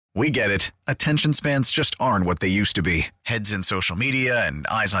We get it. Attention spans just aren't what they used to be. Heads in social media and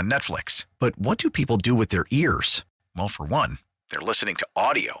eyes on Netflix. But what do people do with their ears? Well, for one, they're listening to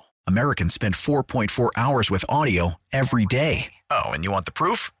audio. Americans spend 4.4 hours with audio every day. Oh, and you want the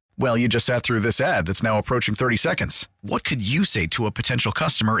proof? Well, you just sat through this ad that's now approaching 30 seconds. What could you say to a potential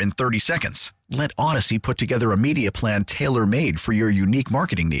customer in 30 seconds? Let Odyssey put together a media plan tailor-made for your unique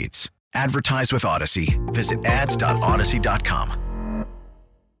marketing needs. Advertise with Odyssey. Visit ads.odyssey.com.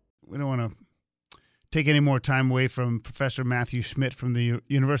 We don't want to take any more time away from Professor Matthew Schmidt from the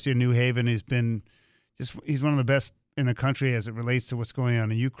University of New Haven. He's one of the best in the country as it relates to what's going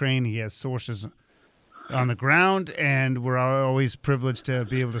on in Ukraine. He has sources on the ground, and we're always privileged to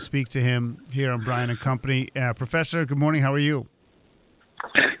be able to speak to him here on Brian and Company. Professor, good morning. How are you?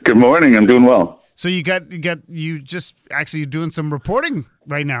 Good morning. I'm doing well. So you're doing some reporting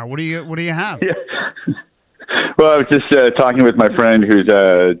right now. What do you have? Yeah. Well, I was just talking with my friend who's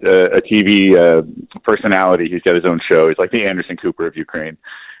a TV personality. He's got his own show. He's like the Anderson Cooper of Ukraine,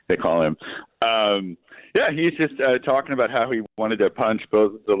 they call him. He's just talking about how he wanted to punch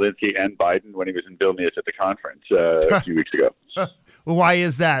both Zelensky and Biden when he was in Vilnius at the conference a few weeks ago. Well, why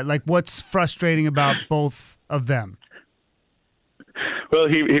is that? Like, what's frustrating about both of them? Well,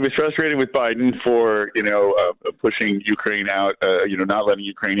 he was frustrated with Biden for, pushing Ukraine out, not letting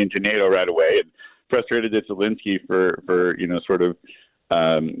Ukraine into NATO right away, and frustrated at Zelensky for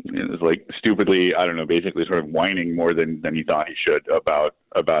stupidly, basically sort of whining more than he thought he should about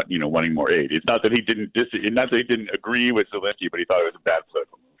wanting more aid. It's not that he didn't agree with Zelensky, but he thought it was a bad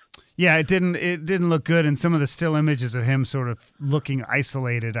political move. Yeah, it didn't look good, and some of the still images of him sort of looking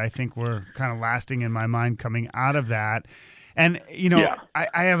isolated, I think, were kind of lasting in my mind coming out of that. And I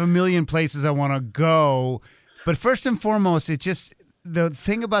have a million places I want to go, but first and foremost, the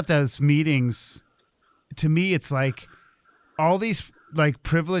thing about those meetings, to me, it's like all these like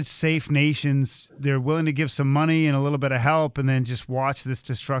privileged, safe nations, they're willing to give some money and a little bit of help and then just watch this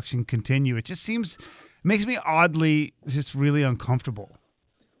destruction continue. It just makes me oddly just really uncomfortable.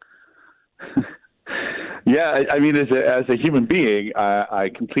 Yeah, I mean, as a human being, I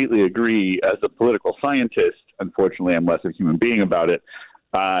completely agree. As a political scientist, unfortunately, I'm less of a human being about it.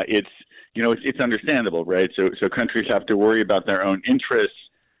 It's understandable, right? So countries have to worry about their own interests.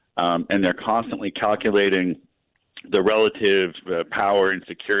 And they're constantly calculating the relative power and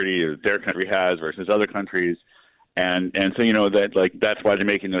security that their country has versus other countries, and so that's why they're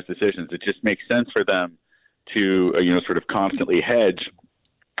making those decisions. It just makes sense for them to sort of constantly hedge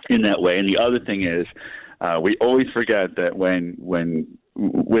in that way. And the other thing is, we always forget that when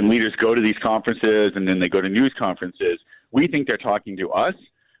leaders go to these conferences and then they go to news conferences, we think they're talking to us.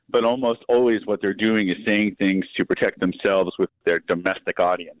 But almost always what they're doing is saying things to protect themselves with their domestic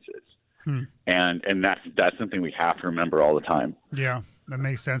audiences. And that's something we have to remember all the time. Yeah, that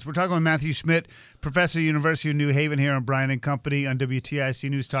makes sense. We're talking with Matthew Schmidt, Professor, University of New Haven, here on Brian and Company on WTIC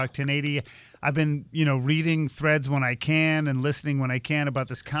News Talk 1080. I've been, reading threads when I can and listening when I can about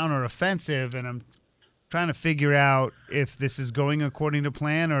this counteroffensive, and I'm trying to figure out if this is going according to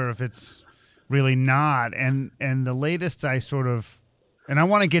plan or if it's really not. And the latest and I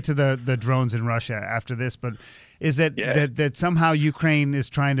want to get to the drones in Russia after this, but is that somehow Ukraine is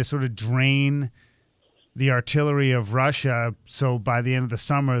trying to sort of drain the artillery of Russia, so by the end of the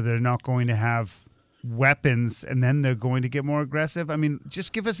summer they're not going to have weapons, and then they're going to get more aggressive? I mean,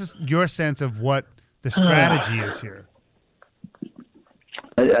 just give us your sense of what the strategy is here.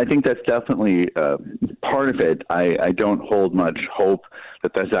 I think that's definitely part of it. I don't hold much hope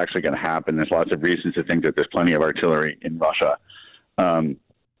that that's actually going to happen. There's lots of reasons to think that there's plenty of artillery in Russia. In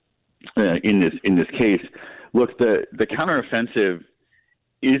this case, look, the counteroffensive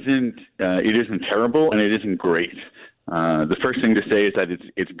isn't terrible and it isn't great. The first thing to say is that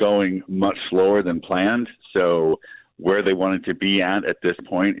it's going much slower than planned. So where they wanted to be at this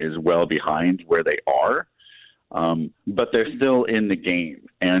point is well behind where they are. But they're still in the game.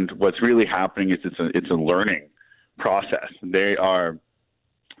 And what's really happening is it's a learning process. They are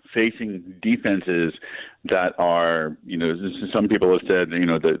facing defenses that are, some people have said,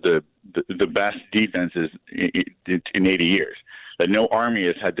 the best defenses in 80 years. That no army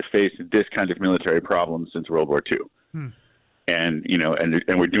has had to face this kind of military problem since World War II. And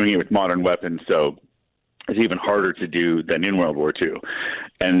we're doing it with modern weapons, so it's even harder to do than in World War II.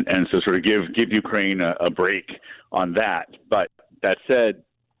 And so sort of give Ukraine a break on that. But that said,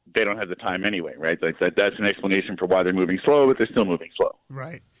 they don't have the time anyway, right? That's an explanation for why they're moving slow, but they're still moving slow.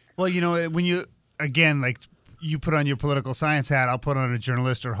 Right. Well, when you, again, like you put on your political science hat, I'll put on a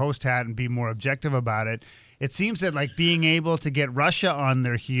journalist or host hat and be more objective about it. It seems that like being able to get Russia on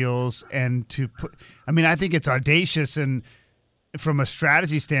their heels and to put, I think it's audacious and from a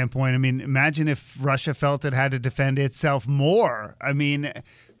strategy standpoint, I mean, imagine if Russia felt it had to defend itself more. I mean,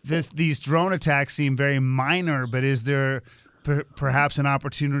 these drone attacks seem very minor, but is there perhaps an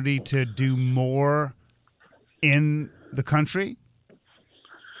opportunity to do more in the country?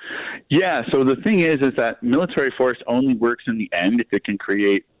 Yeah, so the thing is that military force only works in the end if it can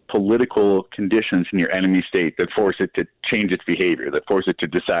create political conditions in your enemy state that force it to change its behavior, that force it to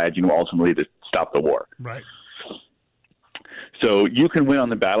decide, ultimately to stop the war. Right. So you can win on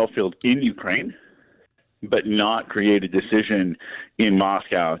the battlefield in Ukraine, but not create a decision in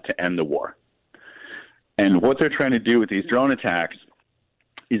Moscow to end the war. And what they're trying to do with these drone attacks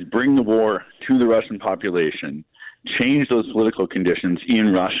is bring the war to the Russian population, change those political conditions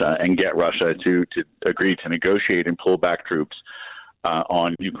in Russia, and get Russia to agree to negotiate and pull back troops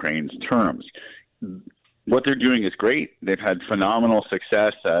on Ukraine's terms. What they're doing is great. They've had phenomenal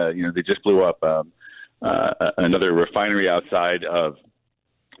success. They just blew up another refinery outside of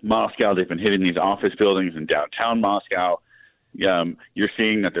Moscow. They've been hitting these office buildings in downtown Moscow. You're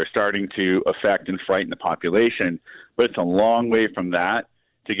seeing that they're starting to affect and frighten the population, but it's a long way from that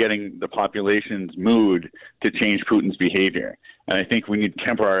to getting the population's mood to change Putin's behavior. And I think we need to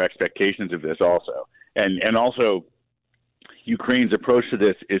temper our expectations of this also. And also, Ukraine's approach to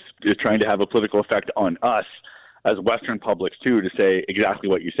this is trying to have a political effect on us as Western publics, too, to say exactly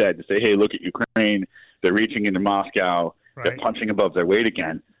what you said, to say, hey, look at Ukraine. They're reaching into Moscow. Right. They're punching above their weight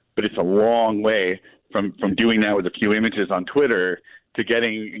again. But it's a long way from doing that with a few images on Twitter to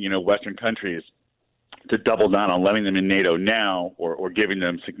getting, Western countries to double down on letting them in NATO now or giving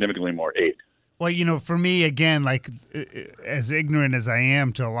them significantly more aid. Well, for me, again, like as ignorant as I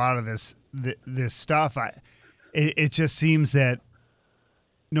am to a lot of this stuff, it just seems that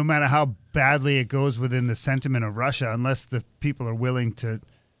no matter how badly it goes within the sentiment of Russia, unless the people are willing to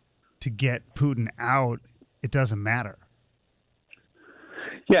get Putin out, it doesn't matter.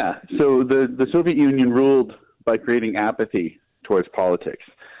 Yeah, so the Soviet Union ruled by creating apathy towards politics.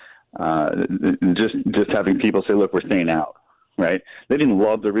 Just having people say, look, we're staying out, right? They didn't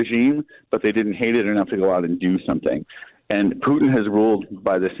love the regime, but they didn't hate it enough to go out and do something. And Putin has ruled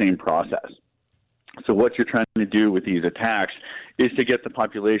by the same process. So what you're trying to do with these attacks is to get the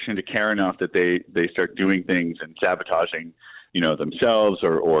population to care enough that they start doing things and sabotaging, themselves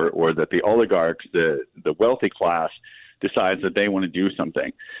or that the oligarchs, the wealthy class, decides that they want to do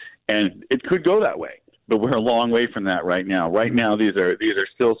something. And it could go that way, but we're a long way from that right now. Right now, these are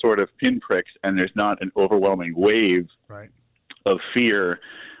still sort of pinpricks, and there's not an overwhelming wave of fear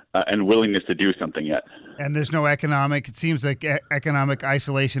and willingness to do something yet. And there's no economic. It seems like economic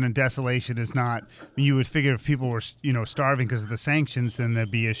isolation and desolation is not. You would figure if people were, starving because of the sanctions, then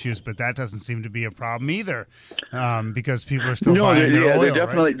there'd be issues. But that doesn't seem to be a problem either, because people are still buying their oil. They're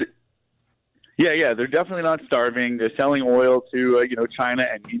definitely. Right? Yeah, they're definitely not starving. They're selling oil to China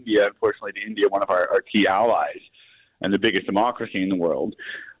and India. Unfortunately, to India, one of our key allies and the biggest democracy in the world.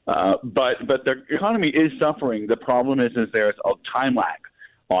 But their economy is suffering. The problem is there's a time lag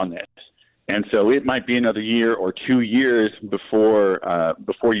on this. And so it might be another year or 2 years before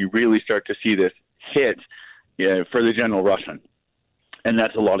you really start to see this hit for the general Russian. And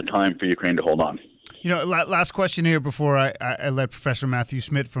that's a lot of time for Ukraine to hold on. Last question here before I let Professor Matthew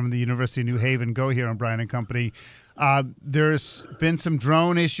Schmidt from the University of New Haven go here on Brian & Company. There's been some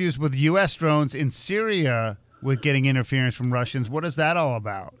drone issues with U.S. drones in Syria with getting interference from Russians. What is that all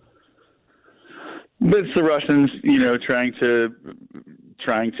about? It's the Russians, trying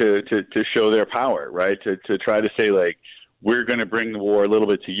to show their power, right? To try to say, like, we're going to bring the war a little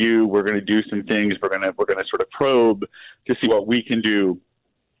bit to you. We're going to do some things. We're going to sort of probe to see what we can do,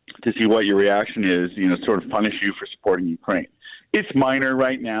 to see what your reaction is, sort of punish you for supporting Ukraine. It's minor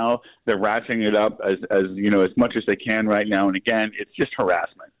right now. They're ratcheting it up as much as they can right now. And again, it's just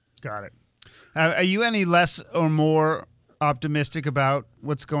harassment. Got it. Are you any less or more optimistic about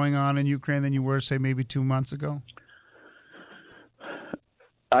what's going on in Ukraine than you were, say, maybe 2 months ago?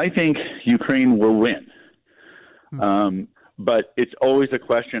 I think Ukraine will win. But it's always a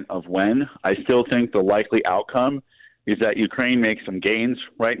question of when. I still think the likely outcome is that Ukraine makes some gains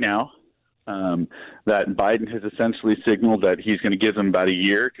right now, that Biden has essentially signaled that he's going to give them about a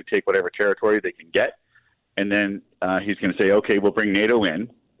year to take whatever territory they can get. And then he's going to say, okay, we'll bring NATO in,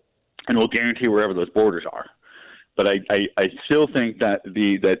 and we'll guarantee wherever those borders are. But I still think that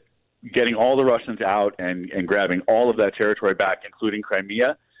that getting all the Russians out and grabbing all of that territory back, including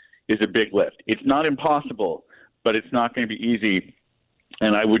Crimea, is a big lift. It's not impossible, but it's not going to be easy.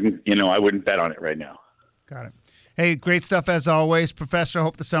 And I wouldn't bet on it right now. Got it. Hey, great stuff as always, Professor. I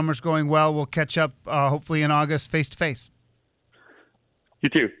hope the summer's going well. We'll catch up hopefully in August face to face. You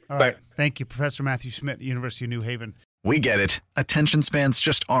too. All Bye. Right. Thank you, Professor Matthew Schmidt, University of New Haven. We get it. Attention spans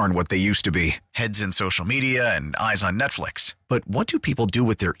just aren't what they used to be. Heads in social media and eyes on Netflix. But what do people do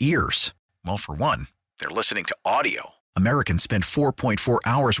with their ears? Well, for one, they're listening to audio. Americans spend 4.4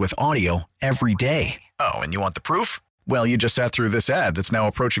 hours with audio every day. Oh, and you want the proof? Well, you just sat through this ad that's now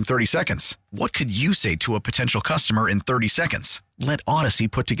approaching 30 seconds. What could you say to a potential customer in 30 seconds? Let Odyssey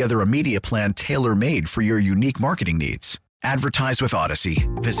put together a media plan tailor-made for your unique marketing needs. Advertise with Odyssey.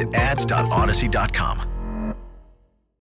 Visit ads.odyssey.com.